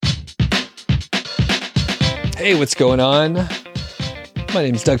Hey, what's going on? My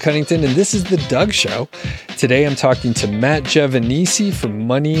name is Doug Cunnington, and this is The Doug Show. Today, I'm talking to Matt Giovanisi from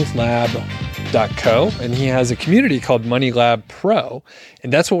MoneyLab.co, and he has a community called MoneyLab Pro,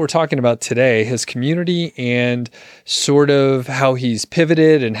 and that's what we're talking about today, his community and sort of how he's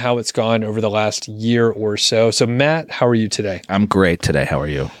pivoted and how it's gone over the last year or so. So, Matt, how are you today? I'm great today. How are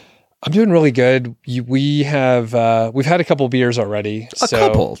you? I'm doing really good. We've had a couple beers already. Just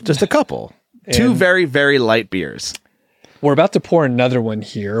a couple. Two very, very light beers. We're about to pour another one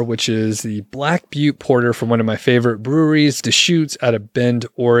here, which is the Black Butte Porter from one of my favorite breweries, Deschutes, out of Bend,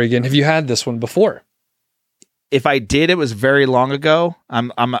 Oregon. Have you had this one before? If I did, it was very long ago.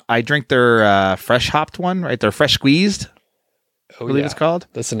 I drink their fresh hopped one, right? Their fresh squeezed. I believe it's called.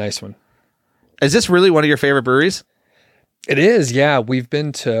 That's a nice one. Is this really one of your favorite breweries? It is, yeah. We've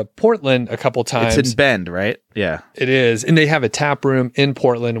been to Portland a couple times. It's in Bend, right? Yeah. It is. And they have a tap room in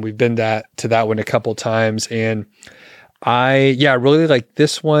Portland, and we've been to that one a couple times. And I really like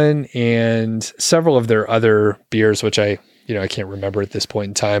this one and several of their other beers, which I can't remember at this point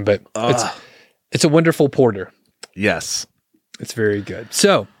in time, but it's a wonderful porter. Yes. It's very good.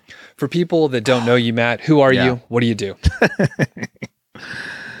 So for people that don't know you, Matt, who are you? What do you do?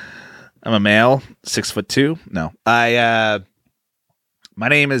 I'm a male, 6'2". No, my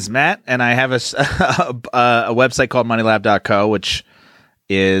name is Matt, and I have a website called MoneyLab.co, which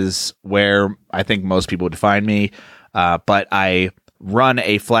is where I think most people would find me. But I run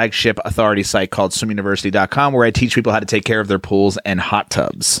a flagship authority site called SwimUniversity.com, where I teach people how to take care of their pools and hot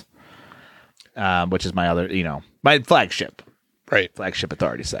tubs, which is my other, my flagship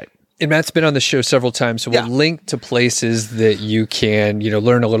authority site. And Matt's been on the show several times, so we'll link to places that you can,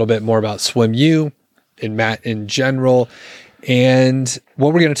 learn a little bit more about SwimU and Matt in general. And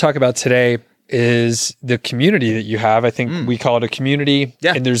what we're going to talk about today is the community that you have. I think we call it a community,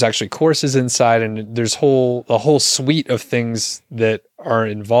 and there's actually courses inside, and there's a whole suite of things that are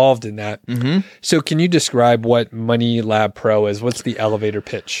involved in that. Mm-hmm. So can you describe what Money Lab Pro is? What's the elevator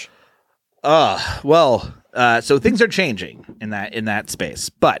pitch? So things are changing in that space,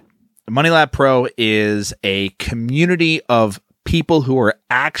 but Money Lab Pro is a community of people who are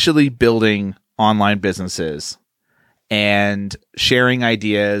actually building online businesses and sharing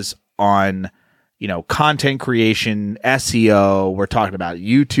ideas on, content creation, SEO. We're talking about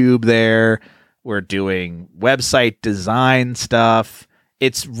YouTube there. We're doing website design stuff.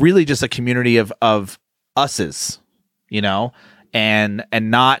 It's really just a community of us's, and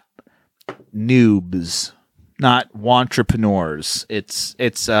not noobs. Not wantrepreneurs. It's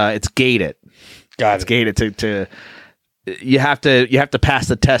gated. It's gated to you have to pass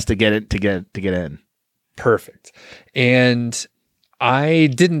the test to get in. Perfect. And I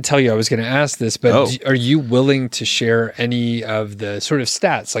didn't tell you I was going to ask this, but are you willing to share any of the sort of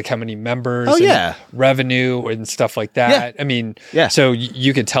stats, like how many members, and revenue and stuff like that? Yeah. I mean, so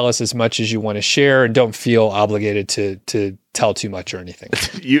you can tell us as much as you want to share, and don't feel obligated to tell too much or anything.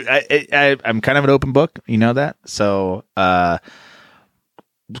 I'm kind of an open book, you know that. So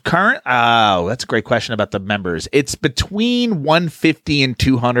current, that's a great question about the members. It's between 150 and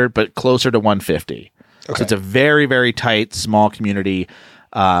 200, but closer to 150. Okay. So it's a very, very tight, small community,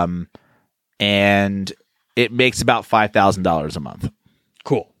 and it makes about $5,000 a month.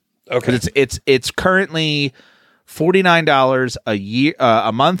 Cool. Okay. It's currently $49 a year,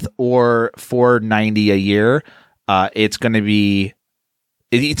 a month, or $490 a year. It's going to be,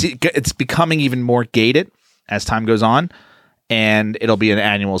 it's becoming even more gated as time goes on, and it'll be an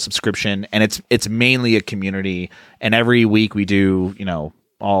annual subscription, and it's mainly a community. And every week we do, we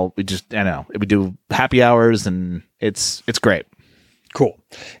do happy hours, and it's great. Cool.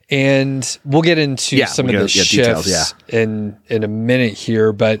 And we'll get into some of the shifts details, in a minute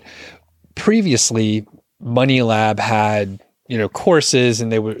here, but previously Money Lab had, courses,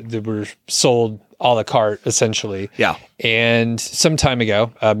 and they were sold a la carte essentially. Yeah. And some time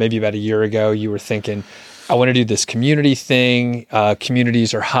ago, maybe about a year ago, you were thinking, I want to do this community thing.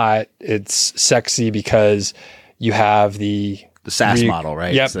 Communities are hot. It's sexy because you have the SaaS model,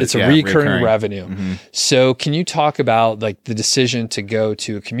 right? Yep, it's a recurring revenue. Mm-hmm. So can you talk about like the decision to go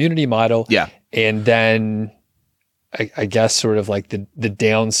to a community model? Yeah. And then I guess sort of like the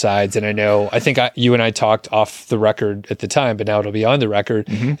downsides. And I think you and I talked off the record at the time, but now it'll be on the record.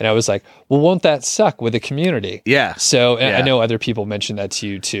 Mm-hmm. And I was like, well, won't that suck with a community? Yeah. So I know other people mentioned that to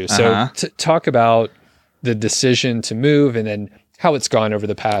you too. So talk about the decision to move and then how it's gone over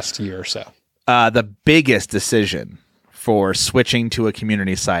the past year or so. The biggest decision for switching to a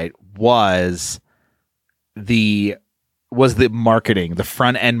community site was the marketing, the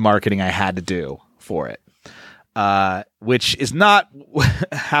front end marketing I had to do for it. which is not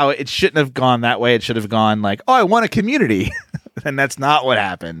how it shouldn't have gone that way. It should have gone like, oh, I want a community. And that's not what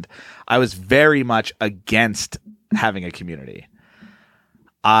happened. I was very much against having a community.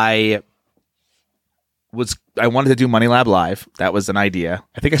 I wanted to do Money Lab Live. That was an idea.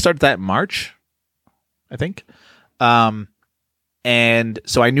 I think I started that in March, I think. And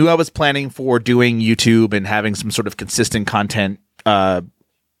so I knew I was planning for doing YouTube and having some sort of consistent content,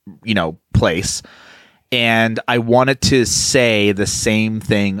 place. And I wanted to say the same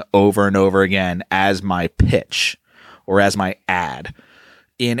thing over and over again as my pitch or as my ad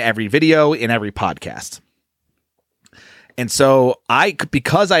in every video, in every podcast. And so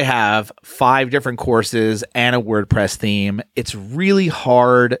because I have 5 different courses and a WordPress theme, it's really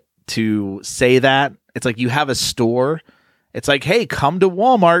hard to say that. It's like you have a store. It's like, hey, come to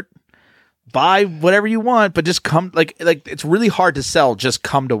Walmart, buy whatever you want, but just come. Like it's really hard to sell. Just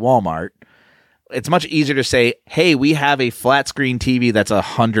come to Walmart. It's much easier to say, hey, we have a flat screen TV that's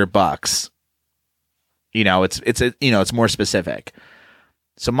 $100. It's more specific.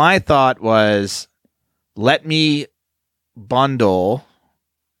 So my thought was, let me bundle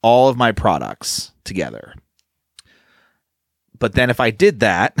all of my products together. But then if I did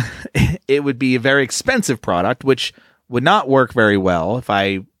that, it would be a very expensive product, which would not work very well if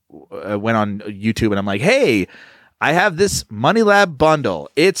I went on YouTube and I'm like, hey, I have this Money Lab bundle.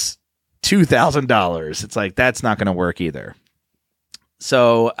 It's $2,000. It's like, that's not going to work either.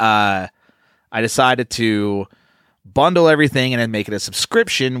 So I decided to bundle everything and then make it a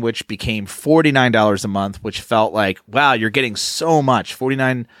subscription, which became $49 a month, which felt like, wow, you're getting so much.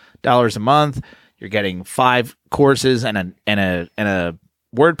 $49 a month. You're getting 5 courses and a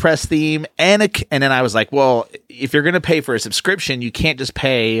WordPress theme and then I was like, well, if you're going to pay for a subscription, you can't just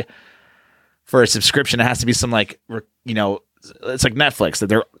pay for a subscription. It has to be some it's like Netflix, that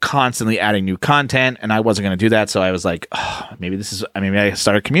they're constantly adding new content, and I wasn't going to do that. So I was like, maybe I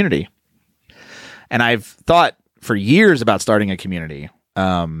start a community. And I've thought for years about starting a community.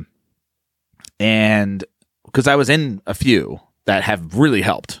 And because I was in a few that have really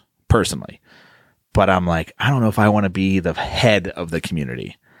helped personally. But I'm like, I don't know if I want to be the head of the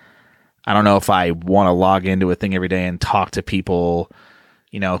community. I don't know if I want to log into a thing every day and talk to people,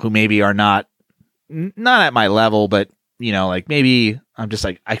 who maybe are not at my level, but, maybe I'm just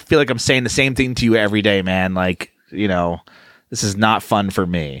like, I feel like I'm saying the same thing to you every day, man. Like, this is not fun for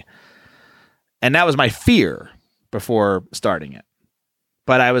me. And that was my fear before starting it.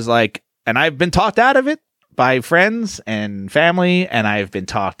 But I was like, and I've been talked out of it by friends and family, and I've been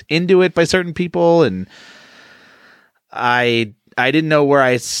talked into it by certain people, and I didn't know where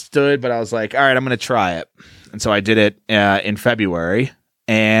I stood, but I was like, all right, I'm going to try it. And so I did it in February,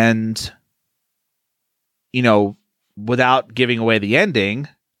 and without giving away the ending,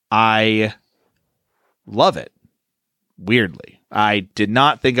 I love it. Weirdly, I did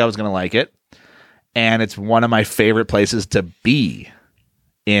not think I was going to like it, and it's one of my favorite places to be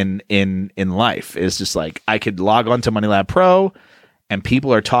in life. Is just like, I could log on to Money Lab Pro and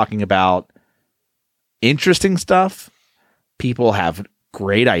people are talking about interesting stuff. People have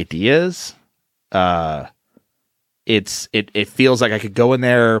great ideas. It feels like I could go in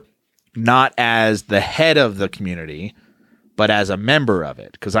there not as the head of the community, but as a member of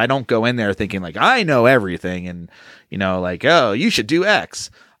it. Because I don't go in there thinking like I know everything and oh, you should do X.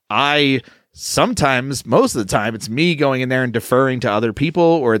 Sometimes, most of the time, it's me going in there and deferring to other people,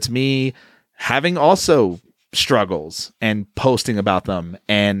 or it's me having also struggles and posting about them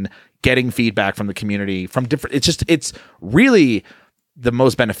and getting feedback from the community from different. It's really the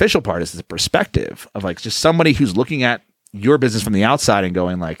most beneficial part is the perspective of like just somebody who's looking at your business from the outside and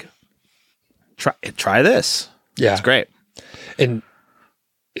going like, try this. Yeah, it's great. And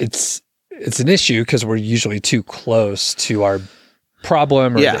it's an issue because we're usually too close to our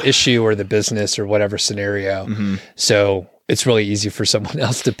problem or the issue or the business or whatever scenario. Mm-hmm. So it's really easy for someone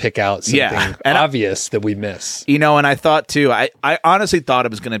else to pick out something obvious that we miss. And I thought too, I honestly thought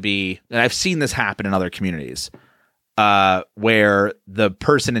it was going to be, and I've seen this happen in other communities, where the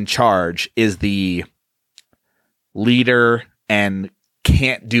person in charge is the leader and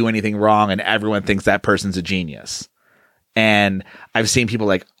can't do anything wrong, and everyone thinks that person's a genius. And I've seen people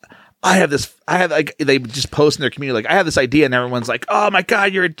like, they just post in their community, like, I have this idea, and everyone's like, oh my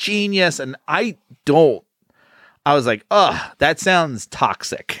God, you're a genius. And I was like, oh, that sounds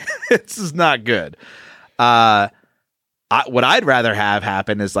toxic. This is not good. What I'd rather have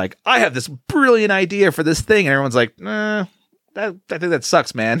happen is like, I have this brilliant idea for this thing. And everyone's like, I think that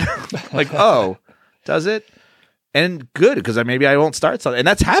sucks, man. Like, oh, does it? And good, because maybe I won't start something. And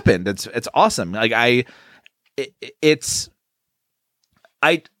that's happened. It's awesome. Like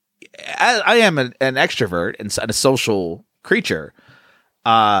I am an extrovert and a social creature.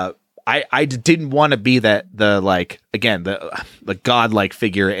 I didn't want to be the godlike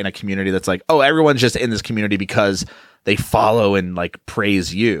figure in a community that's like, oh, everyone's just in this community because they follow and like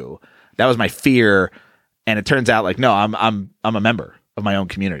praise you. That was my fear, and it turns out like, no, I'm a member of my own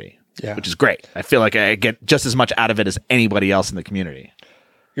community, which is great. I feel like I get just as much out of it as anybody else in the community.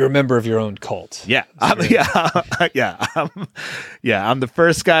 You're a member of your own cult. Yeah, I'm the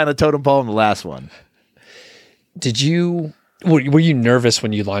first guy on the totem pole and the last one. Were you nervous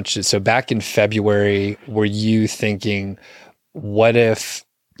when you launched it? So back in February, were you thinking, what if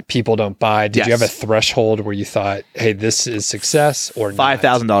people don't buy? Did you have a threshold where you thought, hey, this is success or not?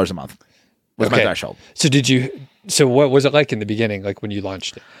 $5,000 a month was my threshold. So what was it like in the beginning, like when you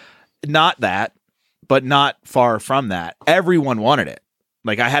launched it? Not that, but not far from that. Everyone wanted it.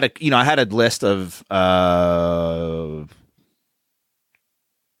 Like I had a list of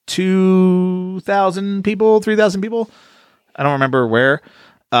 2,000 people, 3,000 people. I don't remember where.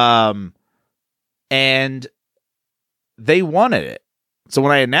 And they wanted it. So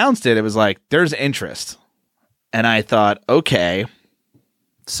when I announced it, it was like, there's interest. And I thought, okay.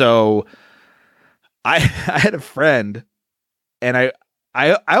 So I had a friend, and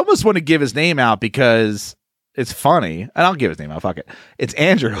I almost want to give his name out because it's funny. And I'll give his name out. Fuck it. It's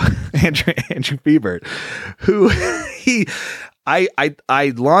Andrew Fiebert, who I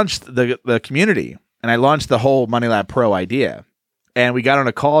launched the community. And I launched the whole Money Lab Pro idea, and we got on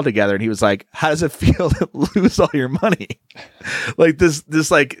a call together, and he was like, how does it feel to lose all your money? Like this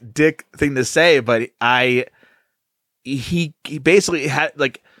like dick thing to say, but he basically had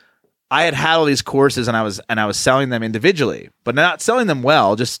like, I had all these courses, and I was selling them individually, but not selling them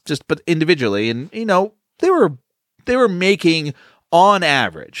well, but individually. And, you know, they were making on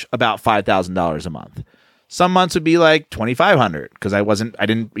average about $5,000 a month. Some months would be like $2,500 because I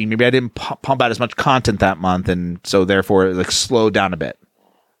didn't pump out as much content that month, and so therefore it like slowed down a bit.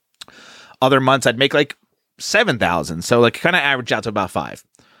 Other months I'd make like 7,000, so like kind of average out to about 5.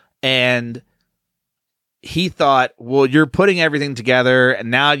 And he thought, well, you're putting everything together,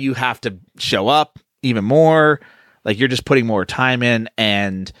 and now you have to show up even more. Like you're just putting more time in,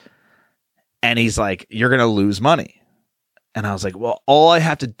 and he's like, you're gonna lose money. And I was like, well, all I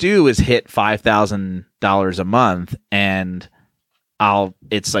have to do is hit $5,000 a month, and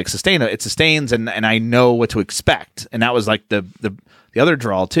it's like it sustains, and I know what to expect. And that was like the other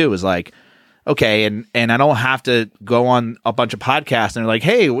draw too, was like, okay, and I don't have to go on a bunch of podcasts and they're like,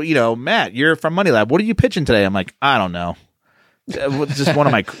 hey, well, you know, Matt, you're from Money Lab. What are you pitching today? I'm like, I don't know. Just one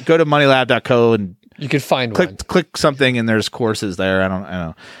of my, go to moneylab.co and you can find click something, and there's courses there. I don't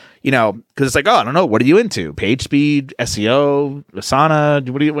know. You know, because it's like, oh, I don't know. What are you into? Page speed, SEO, Asana.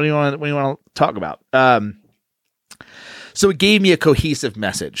 What do you want to talk about? So it gave me a cohesive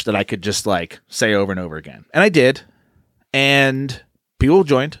message that I could just like say over and over again, and I did, and people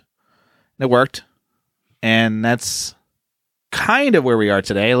joined. And it worked, and that's kind of where we are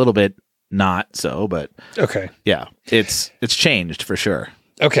today. A little bit not so, but okay, yeah, it's changed for sure.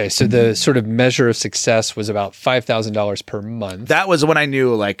 Okay, so the sort of measure of success was about $5,000 per month. That was when I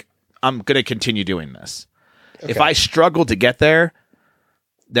knew, like, I'm going to continue doing this. Okay. If I struggled to get there,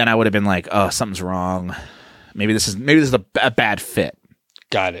 then I would have been like, oh, something's wrong. Maybe this is a bad fit.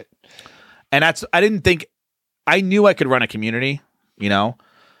 Got it. And I knew I could run a community, you know.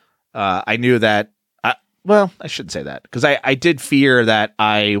 I knew that, I shouldn't say that, because I did fear that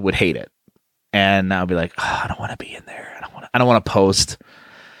I would hate it. And I'll be like, oh, I don't want to be in there. I don't want to post.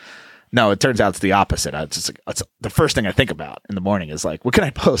 No, it turns out it's the opposite. It's the first thing I think about in the morning is like, what can I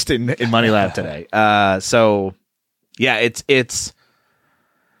post in Money Lab today? So yeah, it's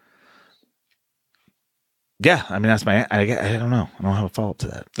yeah. I mean, that's I don't know. I don't have a follow up to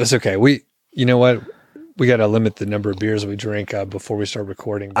that. That's okay. You know what? We got to limit the number of beers we drink before we start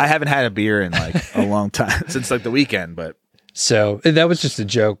recording. I haven't had a beer in like a long time, since like the weekend, but so that was just a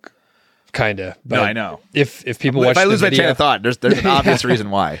joke, kind of. No, I know. If people watch, if I lose my train of thought, there's an obvious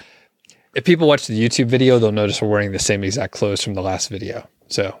reason why. If people watch the YouTube video, they'll notice we're wearing the same exact clothes from the last video.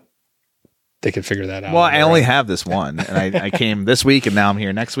 So they could figure that out. Well, I only have this one, and I came this week, and now I'm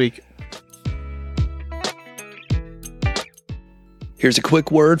here next week. Here's a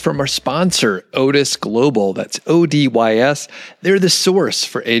quick word from our sponsor, Odys Global. That's ODYS. They're the source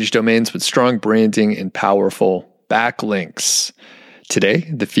for age domains with strong branding and powerful backlinks.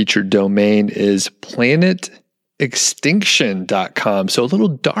 Today, the featured domain is planetextinction.com. So a little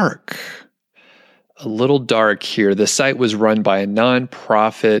dark here. The site was run by a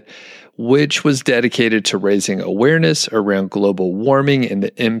nonprofit which was dedicated to raising awareness around global warming and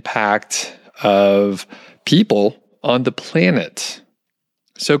the impact of people on the planet.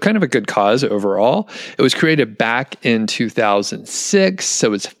 So kind of a good cause overall. It was created back in 2006,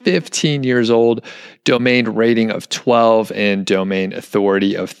 so it's 15 years old, domain rating of 12 and domain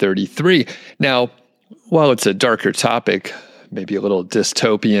authority of 33. Now, while it's a darker topic, maybe a little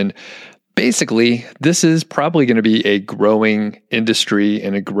dystopian, basically, this is probably going to be a growing industry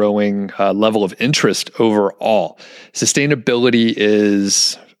and a growing level of interest overall. Sustainability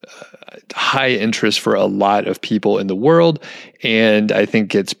is high interest for a lot of people in the world. And I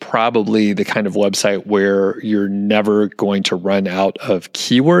think it's probably the kind of website where you're never going to run out of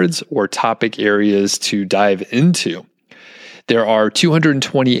keywords or topic areas to dive into. There are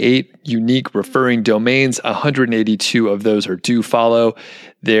 228 unique referring domains. 182 of those are do follow.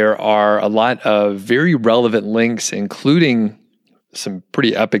 There are a lot of very relevant links, including some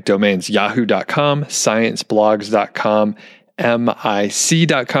pretty epic domains: yahoo.com, scienceblogs.com,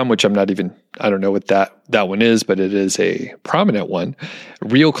 mic.com, which I don't know what that one is, but it is a prominent one,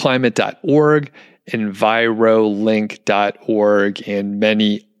 realclimate.org, envirolink.org, and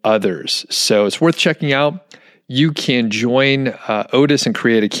many others. So it's worth checking out. You can join Otis and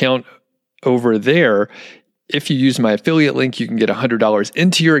create an account over there. If you use my affiliate link, you can get $100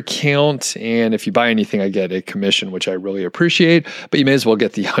 into your account. And if you buy anything, I get a commission, which I really appreciate. But you may as well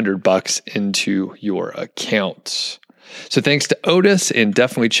get the $100 into your account. So thanks to Otis, and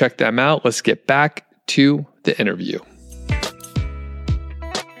definitely check them out. Let's get back to the interview.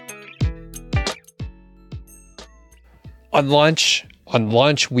 On launch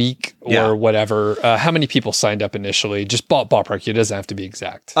week or whatever, how many people signed up initially? Just ballpark. It doesn't have to be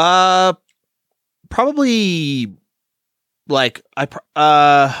exact. Probably like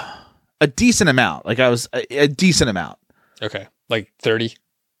a decent amount. Like I was a decent amount. Okay, like 30.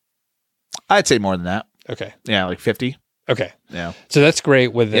 I'd say more than that. Okay, yeah, like 50. Okay, yeah. So that's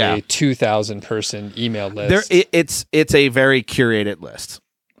great with a 2,000 person email list. It's a very curated list.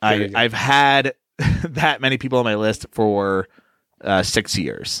 I've had that many people on my list for 6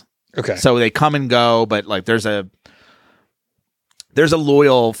 years. Okay, so they come and go, but like there's a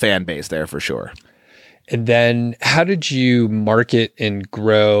loyal fan base there for sure. And then how did you market and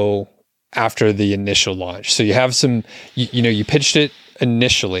grow after the initial launch? So you have some, you pitched it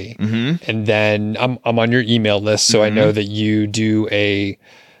initially, and then I'm on your email list, so I know that you do a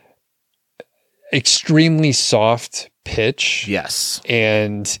extremely soft pitch. Yes.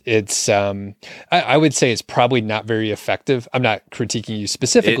 And it's, I would say it's probably not very effective. I'm not critiquing you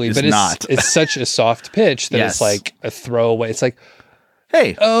specifically, but it's such a soft pitch that it's like a throwaway. It's like,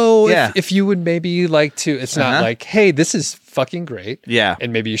 hey, if you would maybe like to, it's not like, hey, this is fucking great. Yeah.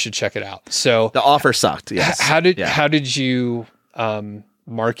 And maybe you should check it out. So the offer sucked. Yes. How did you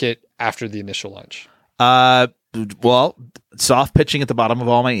market after the initial launch? Well, soft pitching at the bottom of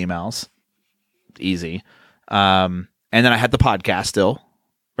all my emails. Easy. And then I had the podcast still,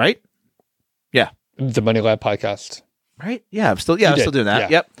 right? Yeah. The Money Lab podcast. Right? Yeah, I'm still doing that. Yeah.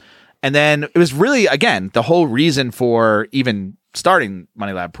 Yep. And then it was really, again, the whole reason for even starting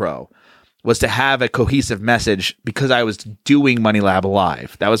Money Lab Pro was to have a cohesive message, because I was doing Money Lab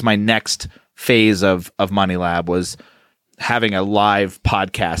live. That was my next phase of Money Lab, was having a live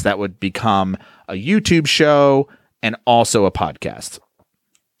podcast that would become a YouTube show and also a podcast.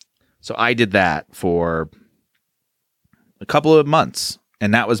 So I did that for a couple of months,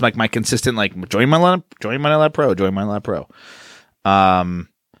 and that was like my consistent, like, join Money Lab Pro.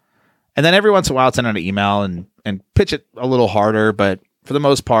 And then every once in a while I'd send out an email and pitch it a little harder, but for the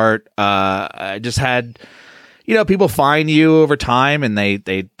most part, I just had, people find you over time, and they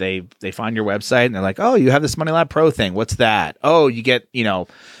find your website, and they're like, oh, you have this Money Lab Pro thing. What's that? Oh, you get, and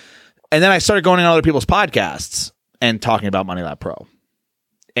then I started going on other people's podcasts and talking about Money Lab Pro,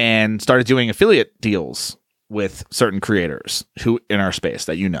 and started doing affiliate deals with certain creators who in our space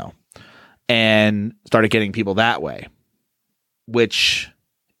that and started getting people that way, which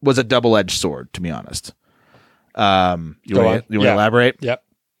was a double-edged sword, to be honest. You want to elaborate? Yep.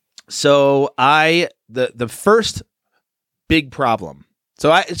 So the first big problem.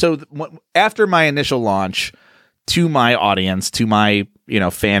 After my initial launch, to my audience, to my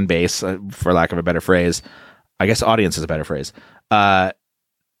fan base, for lack of a better phrase, I guess audience is a better phrase.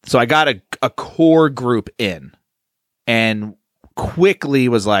 So I got a core group in, and quickly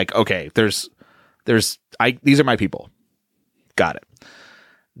was like, okay, these are my people. Got it.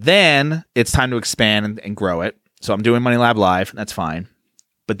 Then it's time to expand and grow it. So I'm doing Money Lab Live, and that's fine.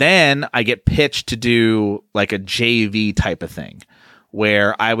 But then I get pitched to do like a JV type of thing,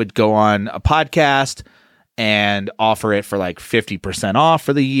 where I would go on a podcast and offer it for like 50% off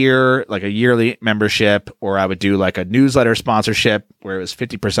for the year, like a yearly membership, or I would do like a newsletter sponsorship where it was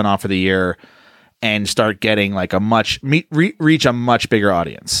 50% off for the year. and start getting like reach a much bigger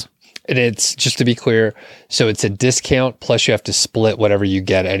audience. And it's, just to be clear, so it's a discount plus you have to split whatever you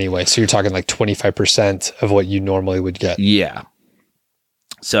get anyway. So you're talking like 25% of what you normally would get. Yeah.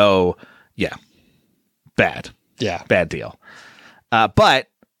 So yeah, bad deal. But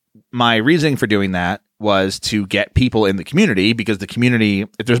my reasoning for doing that was to get people in the community, because the community,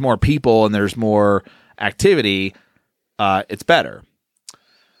 if there's more people and there's more activity, it's better.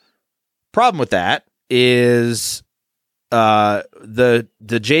 Problem with that is the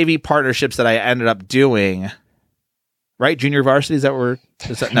JV partnerships that I ended up doing, right? Junior varsity, is that what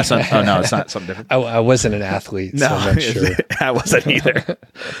it's not, it's not something different. I wasn't an athlete, so I'm not sure. I wasn't either.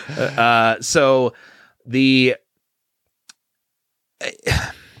 So the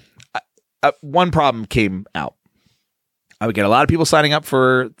one problem came out. I would get a lot of people signing up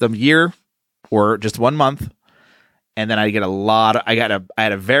for the year or just 1 month, and then I get I had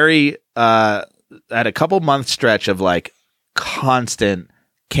a couple month stretch of like constant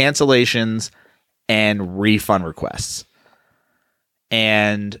cancellations and refund requests.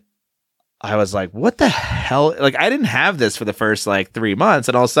 And I was like, what the hell? Like, I didn't have this for the first like 3 months.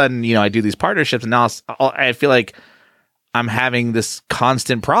 And all of a sudden, I do these partnerships, and now I feel like I'm having this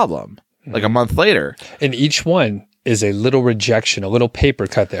constant problem like a month later. And each one is a little rejection, a little paper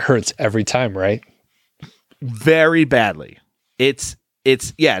cut that hurts every time, right? Very badly. It's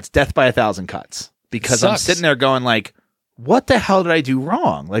death by 1,000 cuts, because I'm sitting there going like, what the hell did I do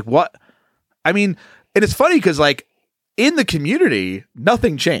wrong? Like, what? I mean, and it's funny because like in the community,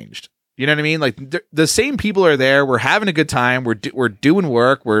 nothing changed. You know what I mean? Like the same people are there. We're having a good time. We're doing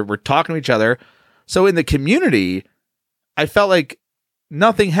work. We're talking to each other. So in the community, I felt like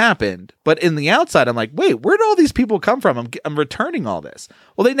nothing happened. But in the outside, I'm like, wait, where did all these people come from? I'm returning all this.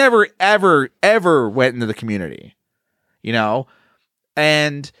 Well, they never, ever went into the community,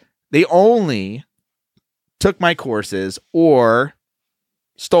 and they only took my courses or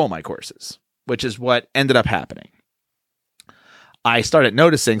stole my courses, which is what ended up happening. I started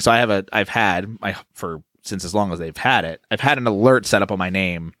noticing, so since as long as they've had it, I've had an alert set up on my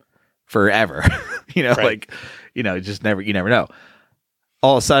name forever, right. You never know.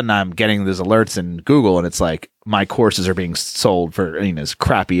 All of a sudden I'm getting these alerts in Google, and it's like my courses are being sold for, these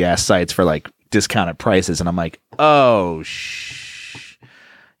crappy ass sites for like discounted prices. And I'm like, oh,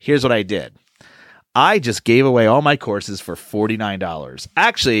 here's what I did. I just gave away all my courses for $49.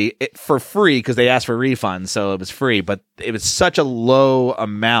 Actually, for free, because they asked for refunds, so it was free. But it was such a low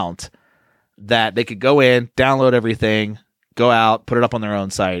amount that they could go in, download everything, go out, put it up on their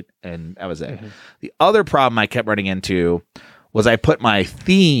own site, and that was it. Mm-hmm. The other problem I kept running into was I put my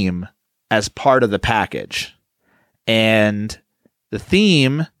theme as part of the package. And the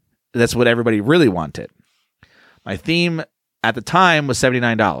theme, that's what everybody really wanted. My theme at the time was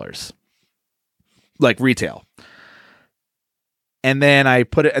 $79. Like retail. And then I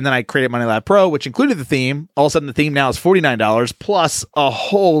created Money Lab Pro, which included the theme. All of a sudden the theme now is $49 plus a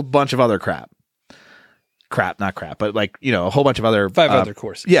whole bunch of other crap, but like, a whole bunch of other 5 other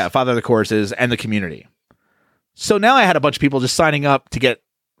courses. Yeah, 5 other courses and the community. So now I had a bunch of people just signing up to get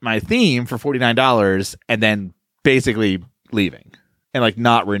my theme for $49 and then basically leaving and like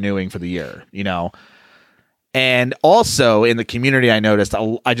not renewing for the year, And also in the community, I noticed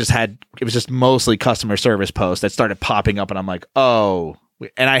it was just mostly customer service posts that started popping up, and I'm like, oh,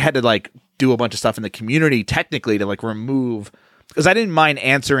 and I had to like do a bunch of stuff in the community technically to like remove, because I didn't mind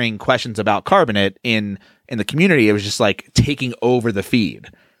answering questions about Carbonite in the community. It was just like taking over the feed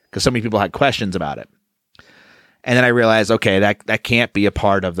because so many people had questions about it. And then I realized, okay, that can't be a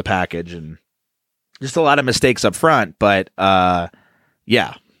part of the package, and just a lot of mistakes up front. But it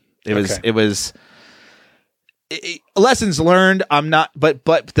was. Lessons learned.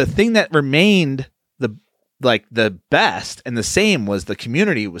 But the thing that remained the best and the same was the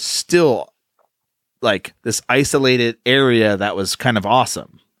community was still like this isolated area that was kind of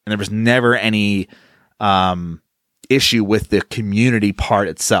awesome, and there was never any issue with the community part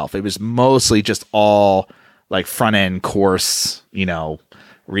itself. It was mostly just all like front end course,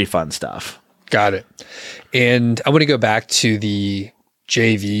 refund stuff. Got it. And I want to go back to the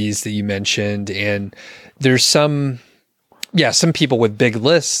JVs that you mentioned, and there's some people with big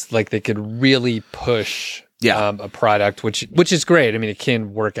lists, like they could really push a product, which is great. I mean, it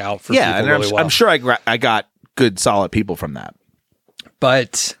can work out for people really well. I'm sure I got good, solid people from that.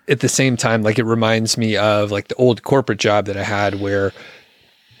 But at the same time, like it reminds me of like the old corporate job that I had, where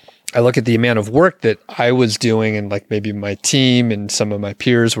I look at the amount of work that I was doing and like maybe my team and some of my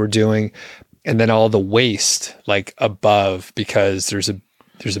peers were doing, and then all the waste like above, because there's a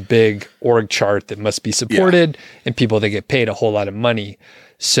big org chart that must be supported and people that get paid a whole lot of money.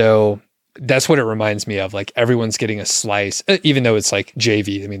 So that's what it reminds me of. Like everyone's getting a slice, even though it's like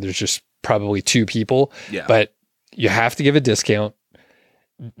JV. I mean, there's just probably 2 people, but you have to give a discount.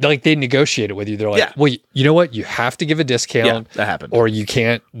 Like they negotiate it with you. They're like, well, you know what? You have to give a discount that happened, or you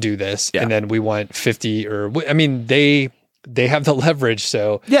can't do this. And then we want 50 or, I mean, they have the leverage.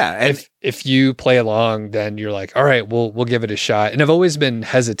 So and if you play along, then you're like, all right, we'll give it a shot. And I've always been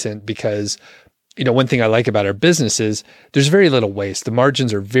hesitant because, you know, one thing I like about our business is there's very little waste. The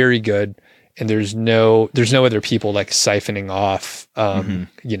margins are very good. And there's no other people like siphoning off,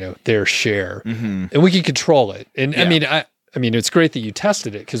 you know, their share, and we can control it. And I mean, it's great that you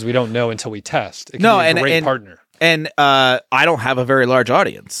tested it because we don't know until we test. It can be a great partner. And I don't have a very large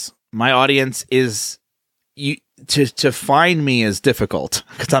audience. My audience is to find me is difficult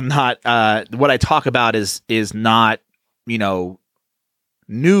because I'm not. What I talk about is not, you know,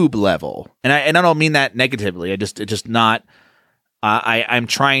 noob level, and I don't mean that negatively. It's just not. I'm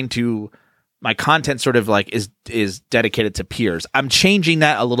trying to. My content sort of like is dedicated to peers. I'm changing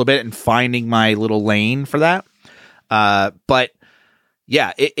that a little bit and finding my little lane for that. But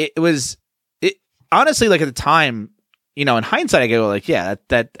yeah, it was honestly, like at the time, you know, in hindsight, I go like, yeah,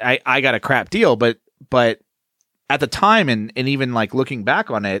 that I got a crap deal, but at the time and even like looking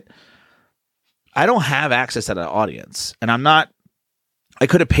back on it, I don't have access to that audience, and I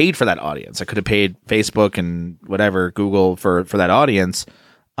could have paid for that audience. I could have paid Facebook and whatever, Google for that audience.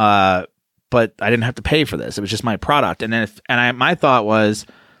 But I didn't have to pay for this. It was just my product. And then my thought was,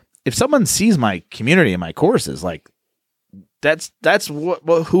 if someone sees my community and my courses, like that's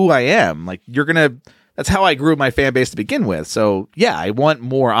who I am. Like that's how I grew my fan base to begin with. So yeah, I want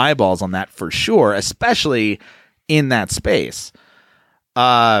more eyeballs on that for sure, especially in that space.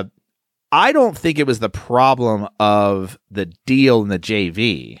 I don't think it was the problem of the deal in the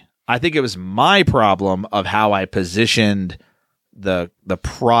JV. I think it was my problem of how I positioned the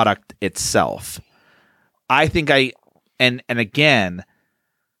product itself. I think and again,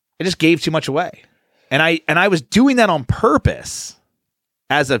 I just gave too much away. And I was doing that on purpose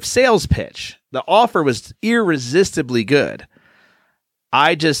as a sales pitch. The offer was irresistibly good.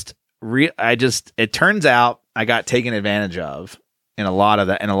 It turns out I got taken advantage of in a lot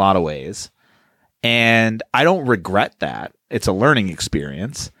of ways. And I don't regret that. It's a learning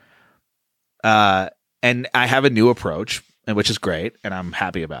experience. And I have a new approach, which is great, and I'm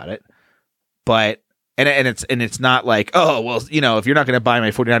happy about it. But it's not like, oh well, you know, if you're not going to buy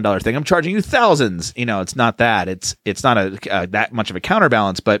my $49 thing, I'm charging you thousands. You know, it's not that. It's not a that much of a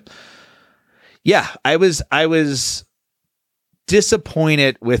counterbalance. But yeah, I was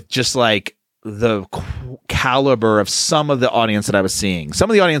disappointed with just like the caliber of some of the audience that I was seeing. Some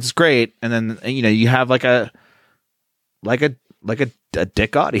of the audience is great, and then you know you have like a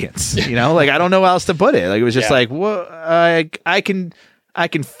dick audience, you know, like I don't know how else to put it. Like it was just like, well, I can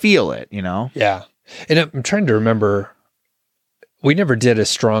feel it, you know? Yeah. And I'm trying to remember, we never did a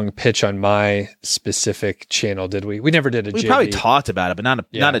strong pitch on my specific channel, did we? We never did a JV. We probably talked about it, but not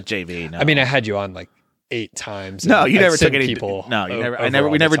a JV. No. I mean, I had you on like 8 times. No, you never took any people. No, you never.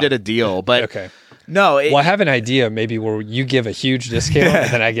 We never did a deal, but okay. No, well, I have an idea maybe where you give a huge discount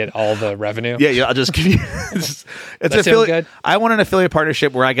and then I get all the revenue. Yeah, I'll just give you. It's good. I want an affiliate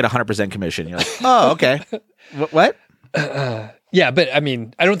partnership where I get 100% commission. You're like, oh, okay. What? Yeah, but I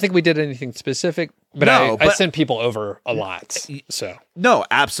mean, I don't think we did anything specific, but I sent people over a lot. So no,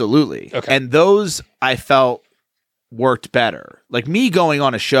 absolutely. Okay. And those I felt worked better. Like me going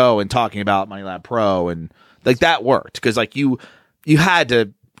on a show and talking about Money Lab Pro and like that worked because like you had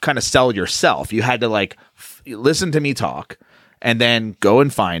to kind of sell yourself. You had to like listen to me talk and then go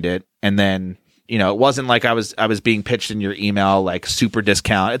and find it. And then, you know, it wasn't like I was being pitched in your email, like super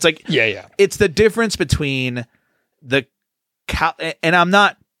discount. It's like, yeah. It's the difference between and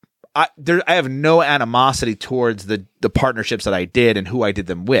I have no animosity towards the partnerships that I did and who I did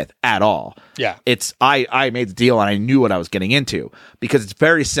them with at all. Yeah. It's, I made the deal and I knew what I was getting into because it's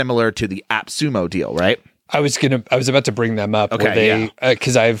very similar to the AppSumo deal, right? I was about to bring them up. Okay,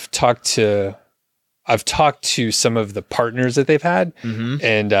 because I've talked to some of the partners that they've had,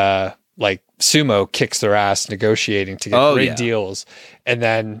 and like Sumo kicks their ass negotiating to get great deals, and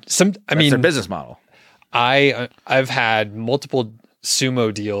then some. That's their business model. I've had multiple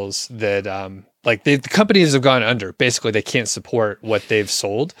Sumo deals that like the companies have gone under. Basically, they can't support what they've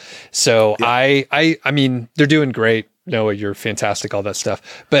sold. So yeah. I mean, they're doing great. Noah, you're fantastic. All that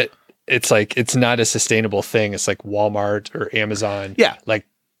stuff, but. It's like, it's not a sustainable thing. It's like Walmart or Amazon, like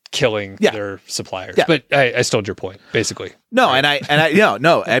killing their suppliers. Yeah. But I stole your point, basically. No, right. and I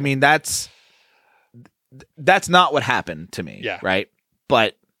no. I mean, that's not what happened to me. Yeah. Right.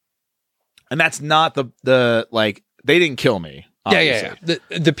 But, and that's not the like, they didn't kill me. Obviously.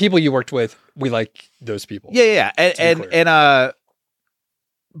 Yeah. The people you worked with, we like those people. Yeah.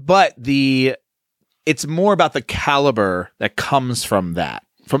 But it's more about the caliber that comes from that.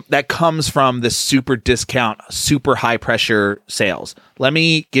 From this super discount, super high pressure sales. Let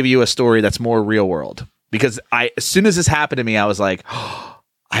me give you a story that's more real world, because as soon as this happened to me, I was like, oh,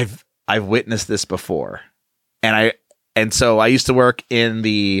 I've witnessed this before. And so I used to work in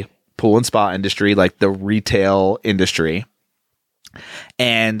the pool and spa industry, like the retail industry.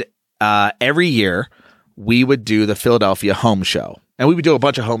 And every year we would do the Philadelphia home show. And we would do a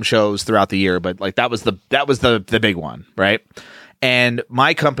bunch of home shows throughout the year, but like that was the big one, right? And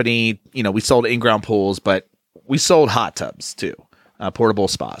my company, we sold in-ground pools, but we sold hot tubs too, portable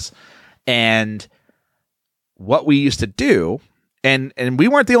spas. And what we used to do, and we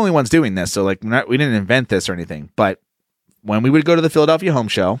weren't the only ones doing this, so like we didn't invent this or anything, but when we would go to the Philadelphia home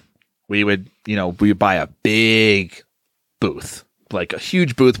show, we would buy a big booth, like a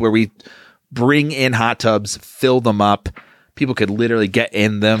huge booth where we bring in hot tubs, fill them up. People could literally get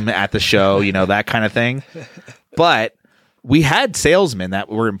in them at the show, that kind of thing. But we had salesmen that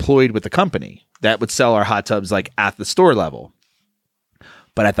were employed with the company that would sell our hot tubs like at the store level.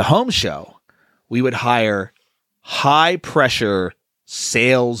 But at the home show, we would hire high pressure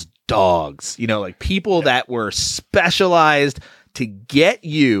sales dogs, like people that were specialized to get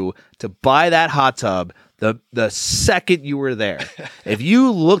you to buy that hot tub the second you were there. If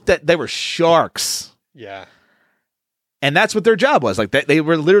you looked they were sharks. Yeah. And that's what their job was. Like they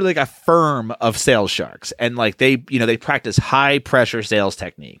were literally like a firm of sales sharks. And like they practice high pressure sales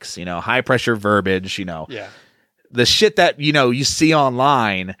techniques, high pressure verbiage, Yeah. The shit that, you see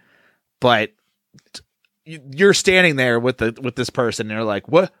online, but you're standing there with this person and they're like,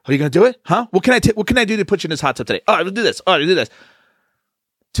 "What? Are you going to do it? Huh? What can I do to put you in this hot tub today? Oh, I'll do this. Oh, I'll do this."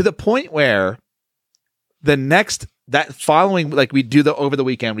 To the point where that following, like we do over the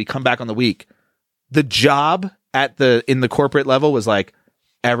weekend, we come back on the week, the job in the corporate level was like,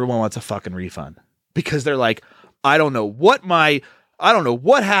 everyone wants a fucking refund, because they're like, I don't know what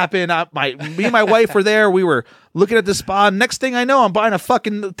happened. Me and my wife were there. We were looking at the spa. Next thing I know, I'm buying a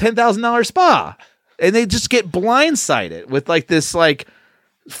fucking $10,000 spa, and they just get blindsided with like this like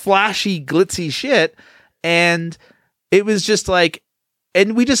flashy, glitzy shit. And it was just like,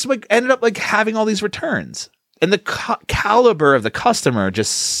 and we just like ended up like having all these returns, and the caliber of the customer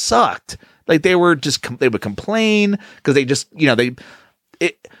just sucked. Like they would complain because they just,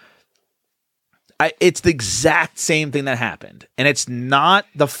 it's the exact same thing that happened. And it's not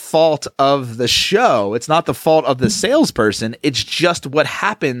the fault of the show. It's not the fault of the salesperson. It's just what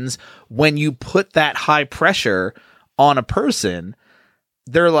happens when you put that high pressure on a person.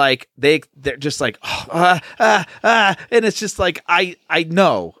 They're like, they're just like, and it's just like, I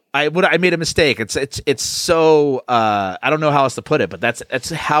know I made a mistake. It's so, I don't know how else to put it, but that's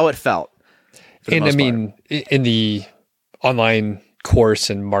how it felt. And I mean, in the online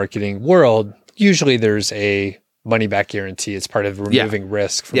course and marketing world, usually there's a money back guarantee. It's part of removing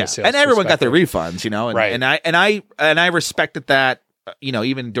risk from the sales. And everyone got their refunds, and, right. and I respected that,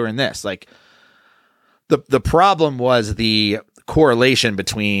 even during this. Like the problem was the correlation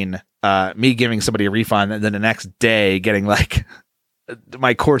between me giving somebody a refund and then the next day getting like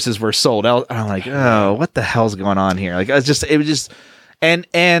my courses were sold out. I'm like, oh, what the hell's going on here? Like it was just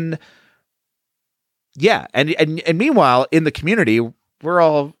and yeah, and meanwhile in the community we're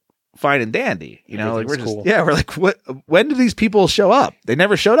all fine and dandy, like we're cool. We're like, what? When did these people show up? They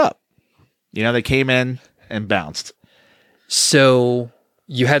never showed up. They came in and bounced. So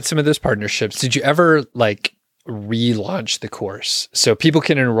you had some of those partnerships. Did you ever like relaunch the course so people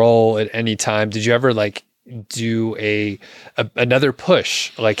can enroll at any time? Did you ever like do another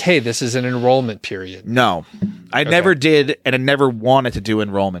push, like, hey, this is an enrollment period? No, I never did, and I never wanted to do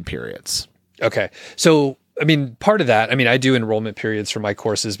enrollment periods. Okay. So, I mean, part of that, I do enrollment periods for my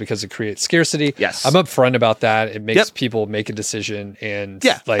courses because it creates scarcity. Yes. I'm upfront about that. It makes people make a decision. And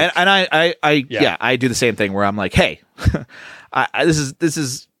like, and I do the same thing where I'm like, hey, this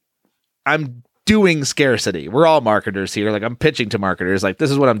is, I'm doing scarcity. We're all marketers here. Like I'm pitching to marketers. Like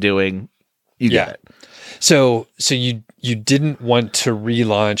this is what I'm doing. You get it. So you didn't want to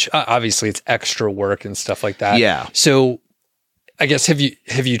relaunch. Obviously, it's extra work and stuff like that. Yeah. So I guess have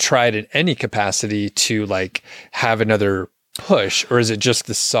you tried in any capacity to like have another push, or is it just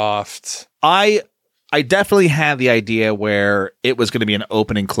the soft? I definitely had the idea where it was going to be an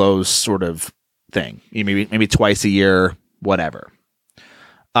open and close sort of thing. Maybe twice a year, whatever.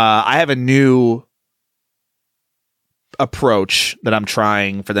 I have a new approach that I'm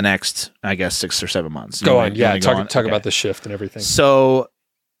trying for the next, I guess, 6 or 7 months. Go on. Yeah. Talk about the shift and everything. So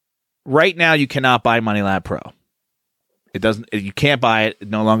right now you cannot buy MoneyLab Pro. It doesn't. You can't buy it. It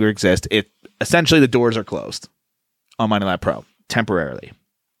no longer exists. It essentially the doors are closed on Money Lab Pro temporarily,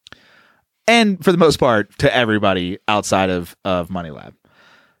 and for the most part to everybody outside of Money Lab.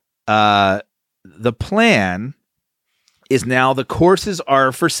 The plan is now the courses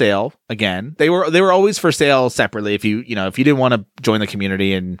are for sale again. They were always for sale separately. If you didn't want to join the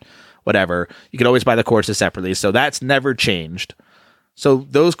community and whatever, you could always buy the courses separately. So that's never changed. So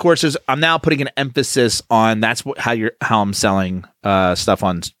those courses, I'm now putting an emphasis on. That's how I'm selling stuff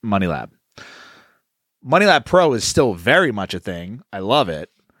on Money Lab. Money Lab Pro is still very much a thing. I love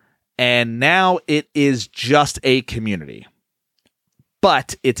it, and now it is just a community,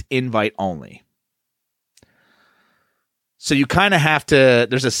 but it's invite only. So you kind of have to.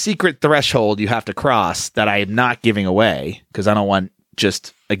 There's a secret threshold you have to cross that I am not giving away because I don't want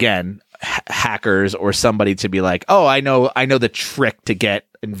just again hackers or somebody to be like, oh, I know the trick to get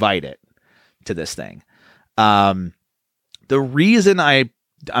invited to this thing. The reason I'm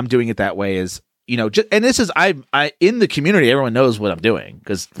doing it that way is, and this is I in the community, everyone knows what I'm doing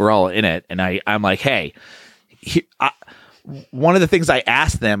because we're all in it, and I'm like, hey, one of the things I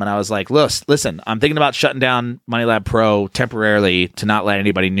asked them, and I was like, listen, I'm thinking about shutting down Money Lab Pro temporarily to not let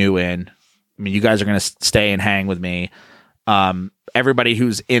anybody new in. I mean, you guys are going to stay and hang with me. Everybody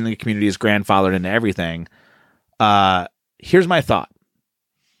who's in the community is grandfathered into everything. Here's my thought.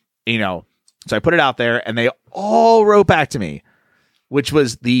 So I put it out there and they all wrote back to me, which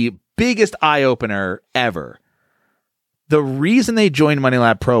was the biggest eye opener ever. The reason they joined Money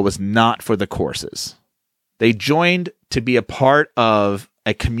Lab Pro was not for the courses. They joined to be a part of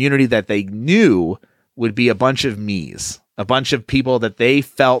a community that they knew would be a bunch of me's, a bunch of people that they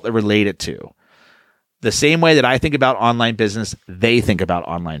felt related to. The same way that I think about online business, they think about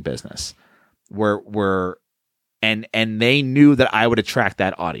online business. And they knew that I would attract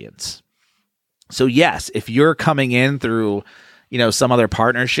that audience. So yes, if you're coming in through, some other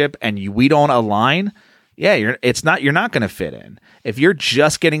partnership and we don't align, yeah, you're not going to fit in. If you're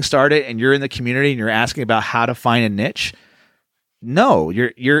just getting started and you're in the community and you're asking about how to find a niche, no,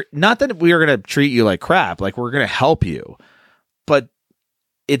 you're not that we are going to treat you like crap. Like we're going to help you, but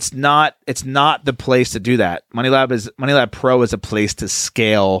it's not the place to do that. Money Lab Pro is a place to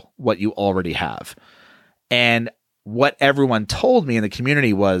scale what you already have. And what everyone told me in the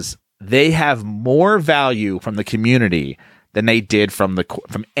community was they have more value from the community than they did from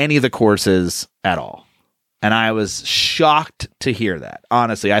any of the courses at all. And I was shocked to hear that.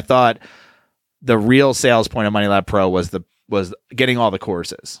 Honestly, I thought the real sales point of Money Lab Pro was getting all the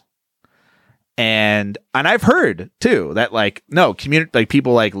courses. And I've heard too that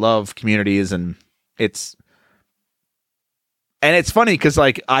people love communities, and it's funny because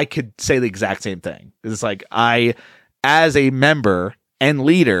I could say the exact same thing. It's like I, as a member and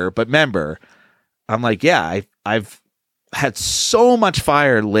leader, but member, I'm like, yeah, I've had so much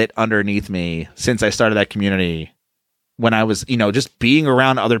fire lit underneath me since I started that community when I was, just being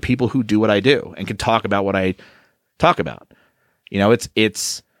around other people who do what I do and can talk about what I talk about.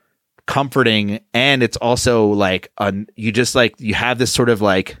 It's comforting, and it's also you have this sort of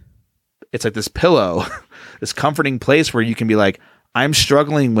it's like this pillow, this comforting place where you can be like, I'm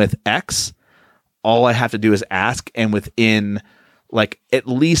struggling with X. All I have to do is ask, and within at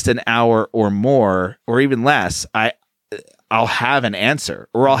least an hour or more, or even less, I'll have an answer,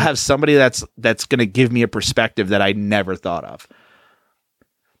 or I'll have somebody that's going to give me a perspective that I never thought of.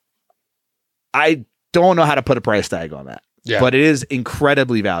 I don't know how to put a price tag on that, but it is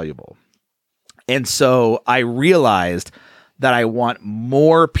incredibly valuable. And so I realized that I want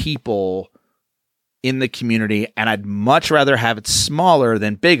more people in the community, and I'd much rather have it smaller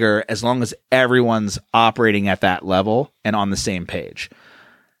than bigger as long as everyone's operating at that level and on the same page.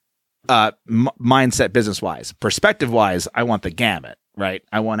 Mindset, business-wise, perspective-wise, I want the gamut, right?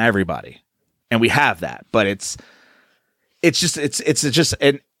 I want everybody, and we have that. But it's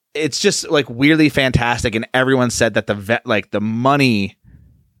just weirdly fantastic. And everyone said that the money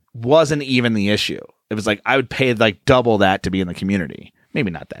wasn't even the issue. It was I would pay double that to be in the community. Maybe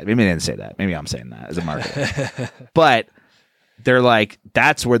not that. Maybe they didn't say that. Maybe I'm saying that as a marketer. But they're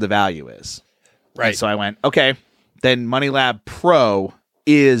that's where the value is. Right. And so I went, okay, then Money Lab Pro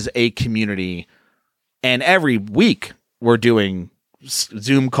is a community, and every week we're doing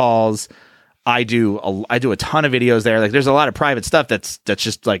Zoom calls. I do a ton of videos there. There's a lot of private stuff that's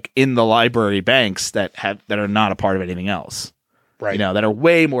just in the library banks that are not a part of anything else. Right. That are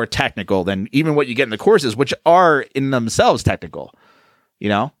way more technical than even what you get in the courses, which are in themselves technical.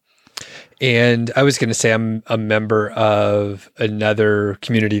 And I was going to say I'm a member of another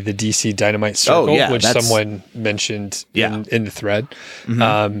community, the DC Dynamite Circle, which someone mentioned in the thread,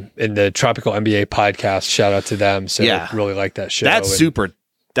 in the Tropical MBA podcast. Shout out to them. So I really like that show. That's super.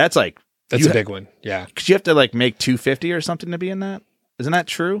 That's a big one. Yeah. Because you have to like make 250 or something to be in that. Isn't that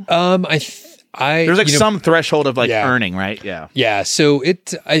true? There's like some threshold of like earning, right? Yeah. Yeah. So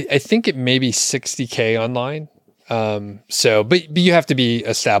I think it may be 60K online. But you have to be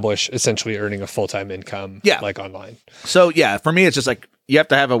established, essentially earning a full-time income, like online. So for me, it's just like, you have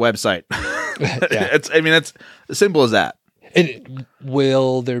to have a website. It's as simple as that. And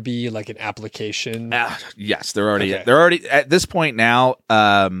will there be like an application? Yes, they're already at this point now.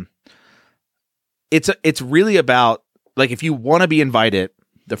 It's really about like, if you want to be invited,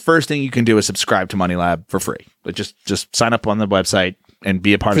 the first thing you can do is subscribe to Money Lab for free. But just sign up on the website and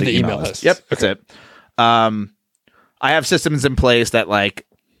be a part of the email list. Yep, that's it. I have systems in place that like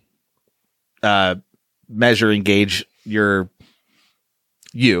measure and gauge you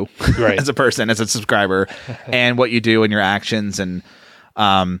as a person, as a subscriber, and what you do and your actions, and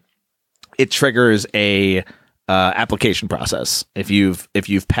it triggers a application process if you've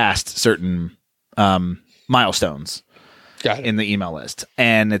passed certain milestones in the email list.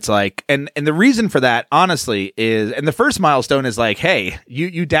 And it's like, and the reason for that, honestly, is, and the first milestone is like, hey,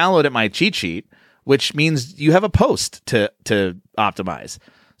 you downloaded my cheat sheet, which means you have a post to optimize.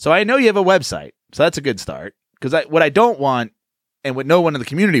 So I know you have a website. So that's a good start. Because what I don't want, and what no one in the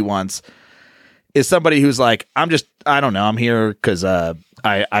community wants, is somebody who's like, I don't know, I'm here because I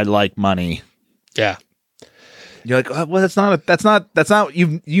like money. Yeah. You're like, oh, well, that's not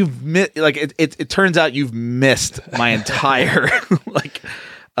you've missed, like it turns out you've missed my entire like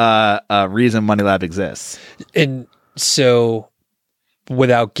reason Money Lab exists. And so,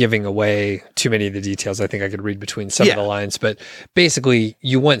 without giving away too many of the details, I think I could read between some of the lines, but basically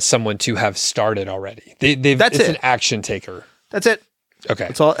you want someone to have started already. It's an action taker. That's it. Okay.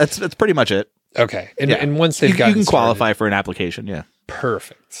 That's pretty much it. Okay. And once they've gotten you can qualify for an application. Yeah.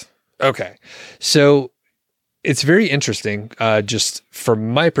 Perfect. Okay. So it's very interesting. Just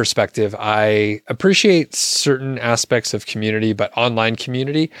from my perspective, I appreciate certain aspects of community, but online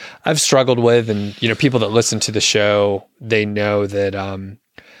community I've struggled with. And, people that listen to the show, they know that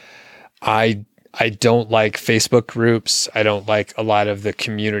I don't like Facebook groups. I don't like a lot of the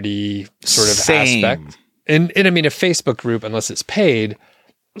community sort of aspect. And I mean, a Facebook group, unless it's paid,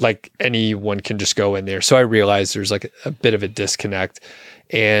 like anyone can just go in there. So I realize there's like a bit of a disconnect.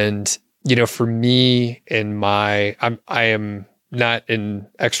 And for me, I am not an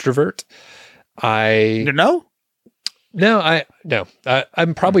extrovert. I'm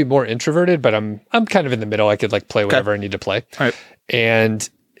probably more introverted, but I'm kind of in the middle. I could like play whatever I need to play. All right. And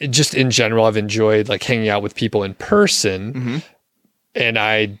just in general, I've enjoyed like hanging out with people in person. Mm-hmm. And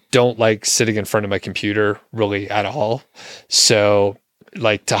I don't like sitting in front of my computer really at all. So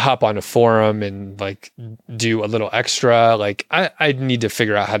like to hop on a forum and like do a little extra, like I need to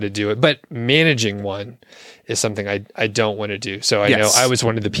figure out how to do it, but managing one is something I don't want to do. So I know I was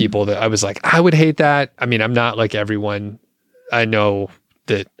one of the people that I was like, I would hate that. I mean, I'm not like everyone. I know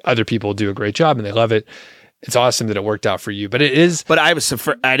that other people do a great job and they love it. It's awesome that it worked out for you, but it is, but I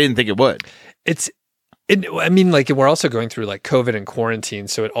didn't think it would. I mean, like we're also going through like COVID and quarantine.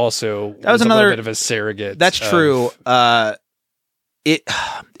 So it also was another little bit of a surrogate. That's true.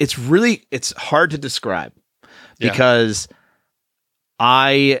 It's hard to describe because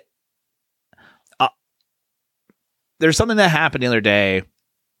there's something that happened the other day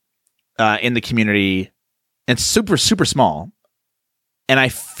in the community. It's super, super small. And I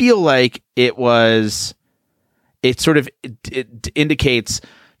feel like it indicates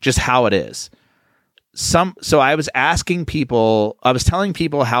just how it is. So I was telling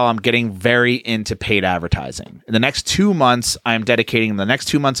people how I'm getting very into paid advertising. In the next 2 months, I'm dedicating the next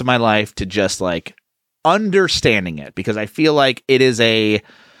 2 months of my life to just like understanding it, because I feel like it is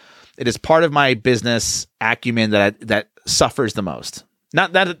part of my business acumen that suffers the most.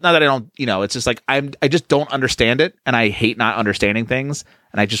 Not that I don't, it's just like I just don't understand it, and I hate not understanding things,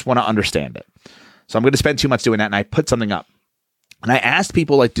 and I just want to understand it. So I'm going to spend 2 months doing that, and I put something up. And I asked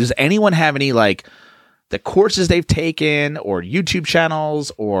people, like, does anyone have any like the courses they've taken or YouTube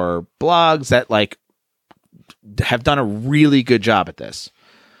channels or blogs that like have done a really good job at this?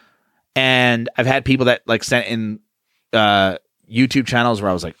 And I've had people that like sent in YouTube channels where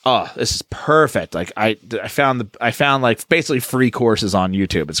I was like, oh, this is perfect. Like I found like basically free courses on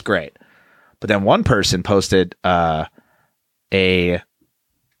YouTube. It's great. But then one person posted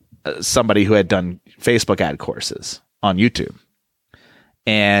somebody who had done Facebook ad courses on YouTube,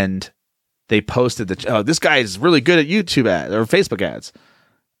 and they posted that, oh, this guy is really good at YouTube ads or Facebook ads.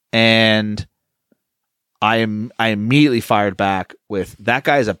 And I immediately fired back with, that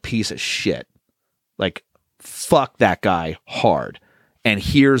guy is a piece of shit. Like, fuck that guy hard. And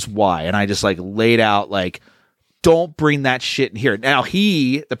here's why. And I just like laid out like, don't bring that shit in here. Now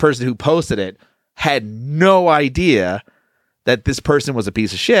the person who posted it, had no idea that this person was a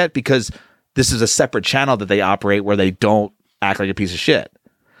piece of shit, because this is a separate channel that they operate where they don't act like a piece of shit.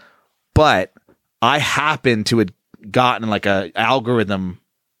 But I happened to have gotten like a algorithm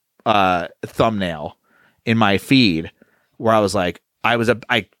thumbnail in my feed where I was like, I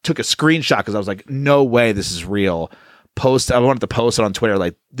took a screenshot because I was like, no way this is real. I wanted to post it on Twitter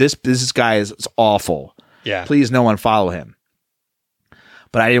like, this guy is awful. Yeah. Please no one follow him.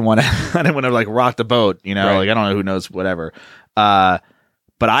 But I didn't want to like rock the boat, you know, right. Like I don't know, who knows, whatever. But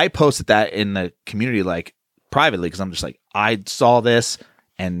I posted that in the community like privately because I'm just like, I saw this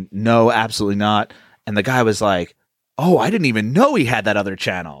and no, absolutely not. And the guy was like, oh, I didn't even know he had that other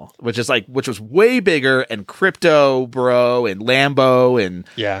channel, which was way bigger, and crypto bro and Lambo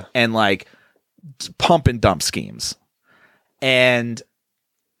and like pump and dump schemes. And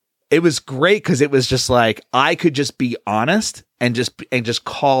it was great because it was just like, I could just be honest and just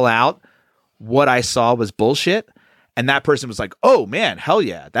call out what I saw was bullshit. And that person was like, oh man, hell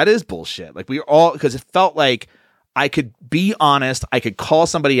yeah, that is bullshit. Like because it felt like I could be honest. I could call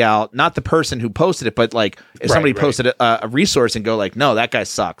somebody out, not the person who posted it, but like if somebody posted a resource and go like, no, that guy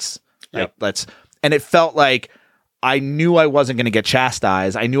sucks. Yep. Like and it felt like I knew I wasn't going to get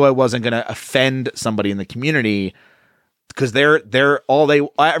chastised. I knew I wasn't going to offend somebody in the community, because all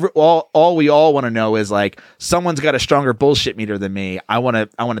we all want to know is like, someone's got a stronger bullshit meter than me. I want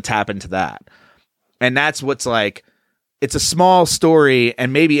to tap into that. And that's what's like, it's a small story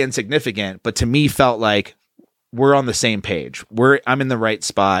and maybe insignificant, but to me felt like we're on the same page. I'm in the right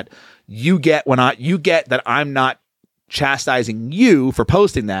spot. You get that I'm not chastising you for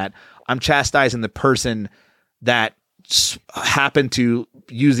posting that. I'm chastising the person that happened to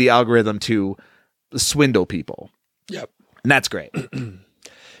use the algorithm to swindle people. Yep. And that's great.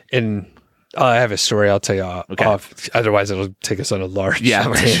 And I have a story I'll tell you off. Otherwise, it'll take us on a large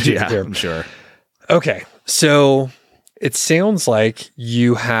tangent here. I'm sure. Okay. So it sounds like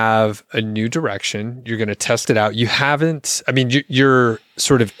you have a new direction. You're going to test it out. You haven't, I mean, you're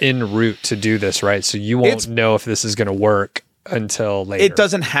sort of en route to do this, right? So you won't know if this is going to work until later. It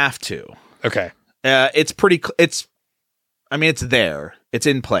doesn't have to. Okay. It's there. It's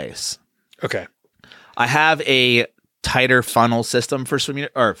in place. Okay. I have a tighter funnel system for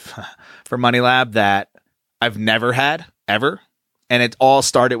Money Lab that I've never had ever, and it all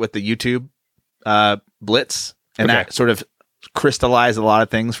started with the YouTube blitz, and that sort of crystallized a lot of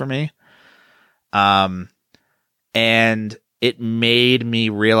things for me. And it made me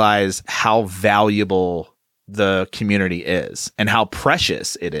realize how valuable the community is and how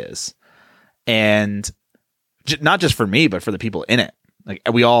precious it is, and not just for me, but for the people in it. Like,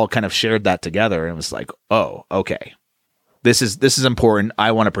 we all kind of shared that together, and it was like, oh, okay, this is important.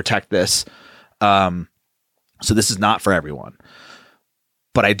 I want to protect this. So this is not for everyone,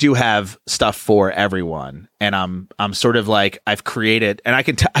 but I do have stuff for everyone. And I'm sort of like, I've created, and I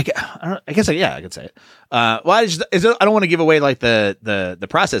can I can say it. Well, I don't want to give away like the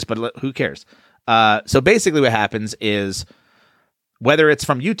process, but who cares? So basically what happens is, whether it's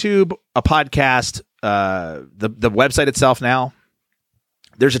from YouTube, a podcast, the website itself now,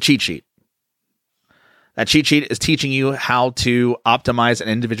 there's a cheat sheet. That cheat sheet is teaching you how to optimize an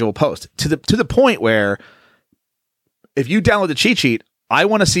individual post to the point where, if you download the cheat sheet, I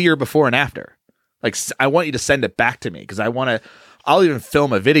want to see your before and after. Like, I want you to send it back to me, because I'll even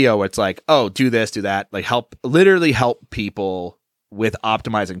film a video where it's like, oh, do this, do that. Like, literally help people with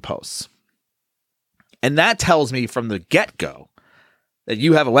optimizing posts. And that tells me from the get-go that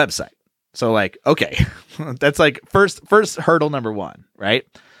you have a website. So like, okay, that's like first hurdle number one, right?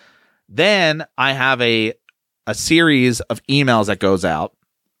 Then I have a series of emails that goes out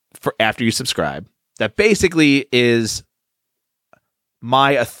for after you subscribe that basically is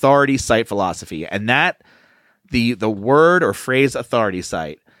my authority site philosophy. And that the word or phrase authority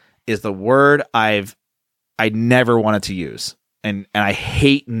site is the word I never wanted to use. And I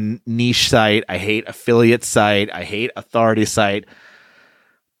hate niche site. I hate affiliate site. I hate authority site.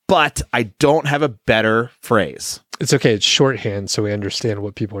 But I don't have a better phrase. It's okay. It's shorthand, so we understand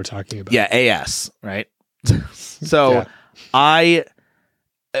what people are talking about. Yeah, AS, right? So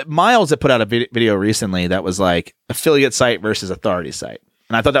Miles had put out a video recently that was like affiliate site versus authority site.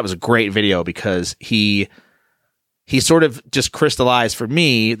 And I thought that was a great video, because he sort of just crystallized for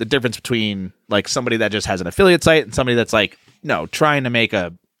me the difference between like somebody that just has an affiliate site and somebody that's like, no, trying to make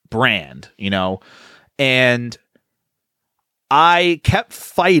a brand, you know? And I kept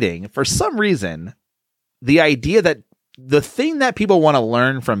fighting for some reason the idea that the thing that people want to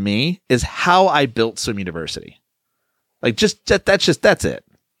learn from me is how I built Swim University. Like that's it.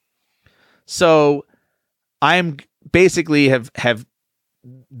 So I'm basically have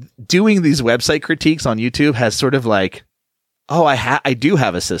doing these website critiques on YouTube has sort of like, oh, I do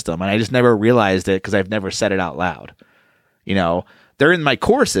have a system, and I just never realized it because I've never said it out loud. You know, they're in my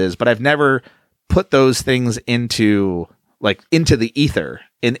courses, but I've never put those things into the ether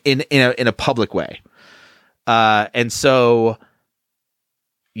in a public way. And so,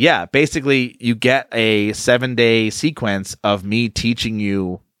 yeah, basically you get a 7-day sequence of me teaching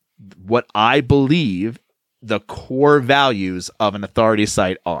you what I believe the core values of an authority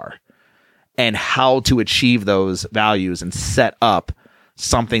site are and how to achieve those values and set up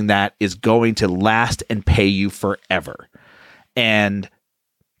something that is going to last and pay you forever. And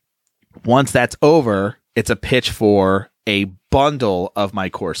once that's over, it's a pitch for a bundle of my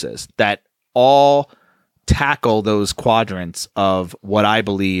courses that all tackle those quadrants of what I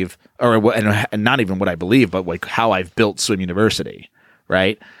believe, and not even what I believe, but like how I've built Swim University,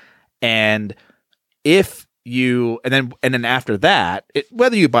 right? And if you, and then after that,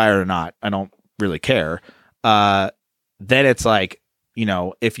 whether you buy it or not, I don't really care. Then it's like, you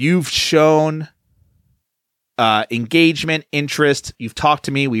know, if you've shown engagement, interest, you've talked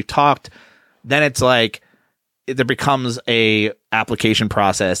to me, we've talked, then it's like there becomes a application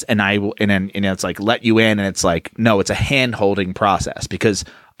process, and then it's like let you in, and it's like, no, it's a hand holding process because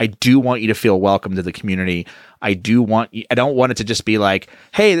I do want you to feel welcome to the community. I don't want it to just be like,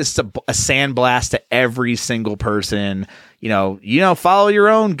 hey, this is a sandblast to every single person, you know, follow your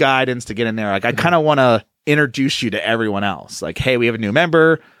own guidance to get in there. Like, I kind of want to introduce you to everyone else. Like, hey, we have a new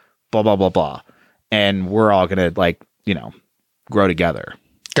member, blah, blah, blah, blah. And we're all going to, like, you know, grow together.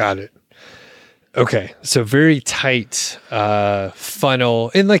 Got it. Okay. So very tight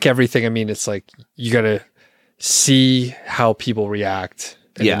funnel. And like everything, I mean, it's like you got to see how people react,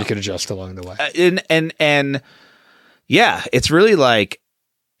 and then you can adjust along the way. And yeah, it's really like,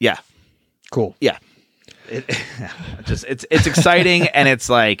 yeah. Cool. Yeah. It's exciting, and it's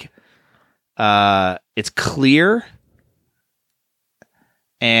like, it's clear,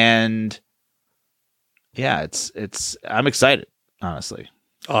 and yeah, I'm excited, honestly.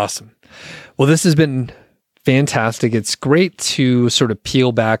 Awesome. Well, this has been fantastic. It's great to sort of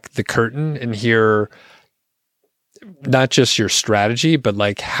peel back the curtain and hear not just your strategy, but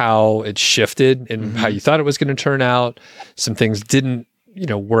like how it shifted and how you thought it was going to turn out. Some things didn't, you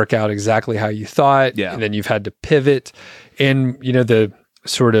know, work out exactly how you thought. Yeah. And then you've had to pivot. And, you know, the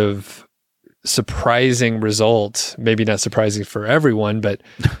sort of surprising result, maybe not surprising for everyone, but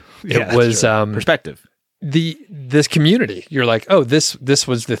it was perspective. This community, you're like, oh, this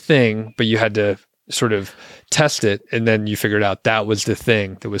was the thing, but you had to sort of test it, and then you figured out that was the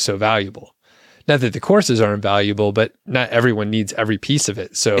thing that was so valuable. Not that the courses aren't valuable, but not everyone needs every piece of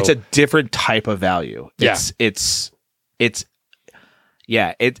it. So it's a different type of value. And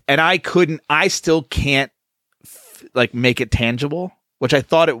I still can't like make it tangible, which I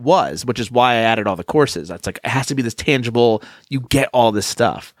thought it was, which is why I added all the courses. That's like, it has to be this tangible, you get all this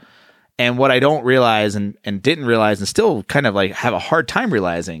stuff. And what I don't realize and didn't realize and still kind of like have a hard time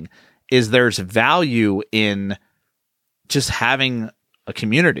realizing is there's value in just having a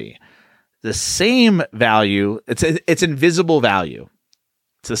community. The same value, it's invisible value.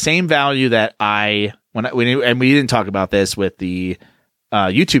 It's the same value that and we didn't talk about this with the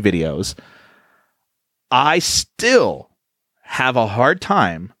YouTube videos. I still have a hard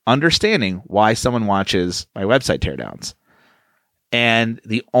time understanding why someone watches my website teardowns. And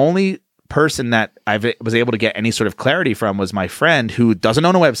the only person that I was able to get any sort of clarity from was my friend who doesn't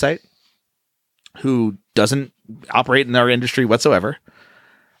own a website, who doesn't operate in our industry whatsoever.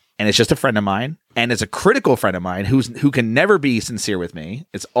 And it's just a friend of mine, and it's a critical friend of mine who can never be sincere with me.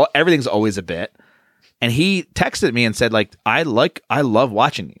 Everything's always a bit. And he texted me and said, like, I love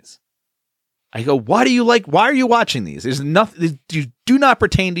watching these. I go, why are you watching these? There's nothing, you do not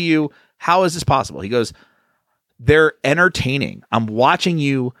pertain to you. How is this possible? He goes, they're entertaining. I'm watching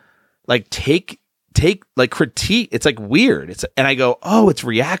you like take like critique. It's like weird. And I go, oh, it's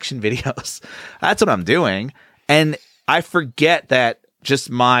reaction videos. That's what I'm doing. And I forget that just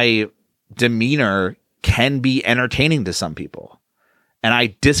my demeanor can be entertaining to some people. And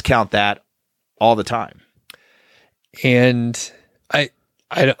I discount that all the time. And I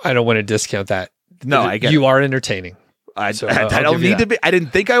don't want to discount that. No, I get you are entertaining. I don't need to be. I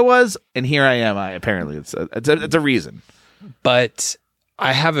didn't think I was, and here I am. Apparently, it's a reason. But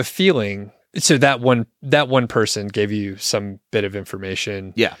I have a feeling. So that one person gave you some bit of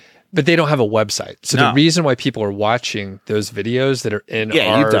information. Yeah. But they don't have a website. So the reason why people are watching those videos that are in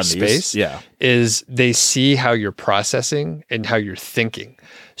our space is they see how you're processing and how you're thinking.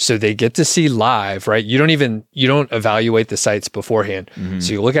 So they get to see live, right? You don't evaluate the sites beforehand.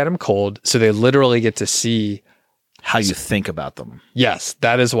 So you look at them cold. So they literally get to see how you think about them. Yes,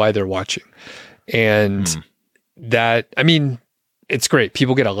 that is why they're watching. And that, I mean, it's great.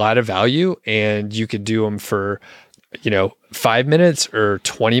 People get a lot of value, and you could do them for 5 minutes or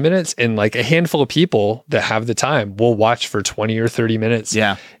 20 minutes, and like a handful of people that have the time will watch for 20 or 30 minutes.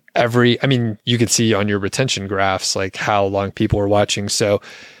 Yeah. You could see on your retention graphs, like how long people are watching. So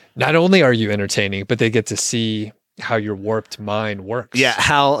not only are you entertaining, but they get to see how your warped mind works.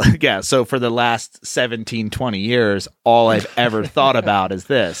 Yeah. So for the last 17, 20 years, all I've ever thought about is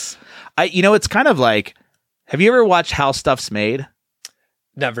this. It's kind of like, have you ever watched How Stuff's Made?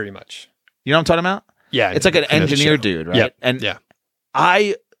 Not very much. You know what I'm talking about? Yeah, it's like an engineer dude, right? Yep. And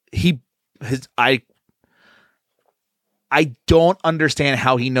I don't understand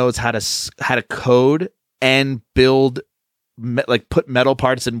how he knows how to code and build, like put metal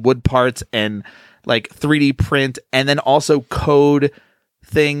parts and wood parts and like 3D print, and then also code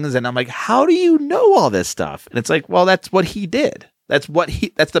things. And I'm like, how do you know all this stuff? And it's like, well, that's what he did. That's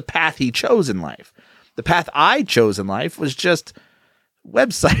the path he chose in life. The path I chose in life was just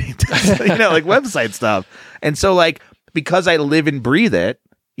website, like website stuff. And so like, because I live and breathe it,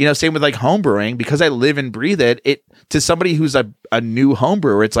 same with like homebrewing, because I live and breathe it to somebody who's a new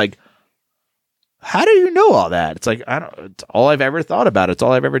homebrewer, it's like, how do you know all that? It's like, it's all I've ever thought about. It's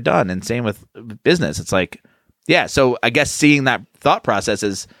all I've ever done. And same with business. It's like, yeah. So I guess seeing that thought process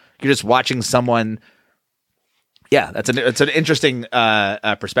is you're just watching someone. Yeah, it's an interesting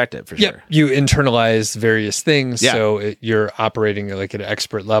perspective for sure. You internalize various things, so you're operating like at an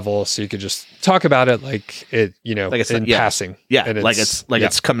expert level. So you could just talk about it like it, like it's in passing. Yeah, and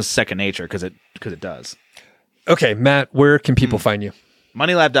it's comes second nature because it does. Okay, Matt, where can people find you?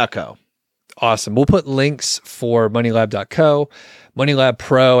 MoneyLab.co. Awesome. We'll put links for MoneyLab.co, MoneyLab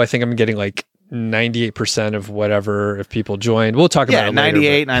Pro. I think I'm getting like 98% of whatever if people join. We'll talk about it later.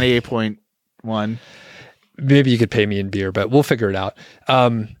 98.1. Maybe you could pay me in beer, but we'll figure it out.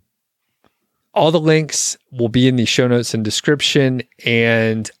 All the links will be in the show notes and description,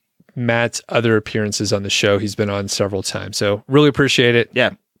 and Matt's other appearances on the show. He's been on several times. So really appreciate it.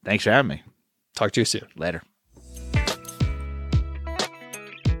 Yeah. Thanks for having me. Talk to you soon. Later.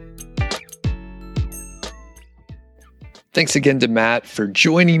 Thanks again to Matt for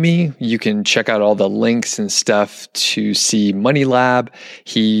joining me. You can check out all the links and stuff to see Money Lab.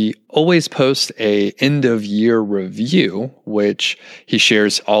 He always posts a end of year review, which he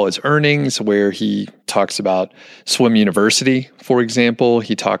shares all his earnings, where he talks about Swim University, for example.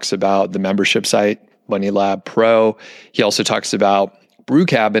 He talks about the membership site, Money Lab Pro. He also talks about Brew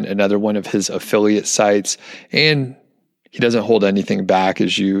Cabin, another one of his affiliate sites, and he doesn't hold anything back,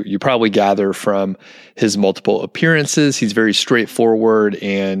 as you probably gather from his multiple appearances. He's very straightforward,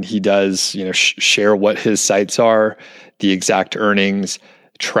 and he does share what his sites are, the exact earnings,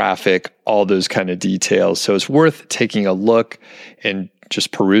 traffic, all those kind of details. So it's worth taking a look and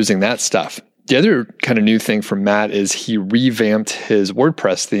just perusing that stuff. The other kind of new thing from Matt is he revamped his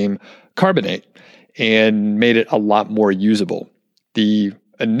WordPress theme, Carbonate, and made it a lot more usable. The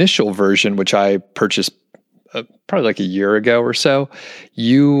initial version, which I purchased probably like a year ago or so,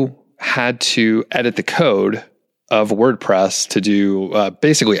 you had to edit the code of WordPress to do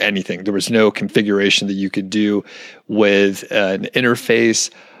basically anything. There was no configuration that you could do with an interface.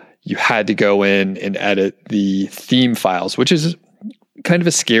 You had to go in and edit the theme files, which is kind of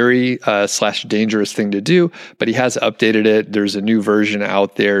a scary / dangerous thing to do, but he has updated it. There's a new version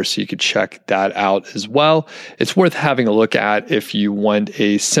out there, so you could check that out as well. It's worth having a look at if you want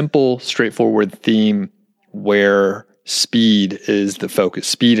a simple, straightforward theme where speed is the focus,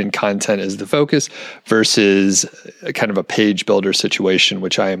 speed and content is the focus, versus a kind of a page builder situation,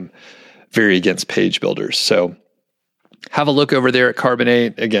 which I am very against page builders. So have a look over there at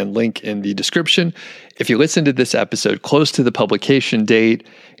Carbonate. Again, link in the description. If you listen to this episode close to the publication date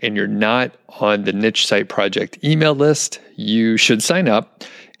and you're not on the Niche Site Project email list, you should sign up.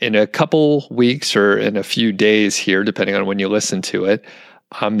 In a couple weeks or in a few days here, depending on when you listen to it,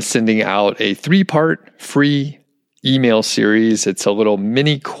 I'm sending out a 3-part free email series. It's a little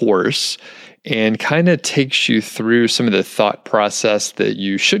mini course and kind of takes you through some of the thought process that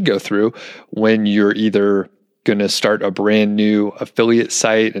you should go through when you're either going to start a brand new affiliate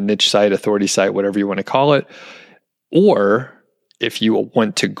site, a niche site, authority site, whatever you want to call it, or if you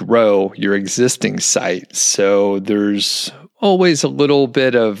want to grow your existing site. So there's always a little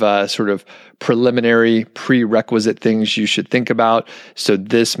bit of sort of preliminary prerequisite things you should think about. So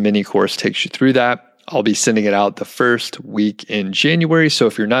this mini course takes you through that. I'll be sending it out the first week in January. So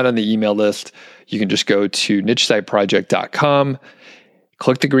if you're not on the email list, you can just go to nichesiteproject.com,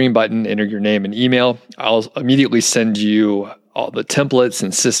 click the green button, enter your name and email. I'll immediately send you all the templates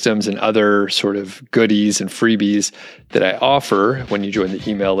and systems and other sort of goodies and freebies that I offer when you join the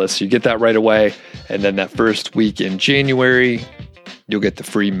email list. So you get that right away. And then that first week in January, you'll get the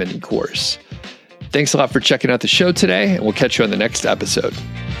free mini course. Thanks a lot for checking out the show today, and we'll catch you on the next episode.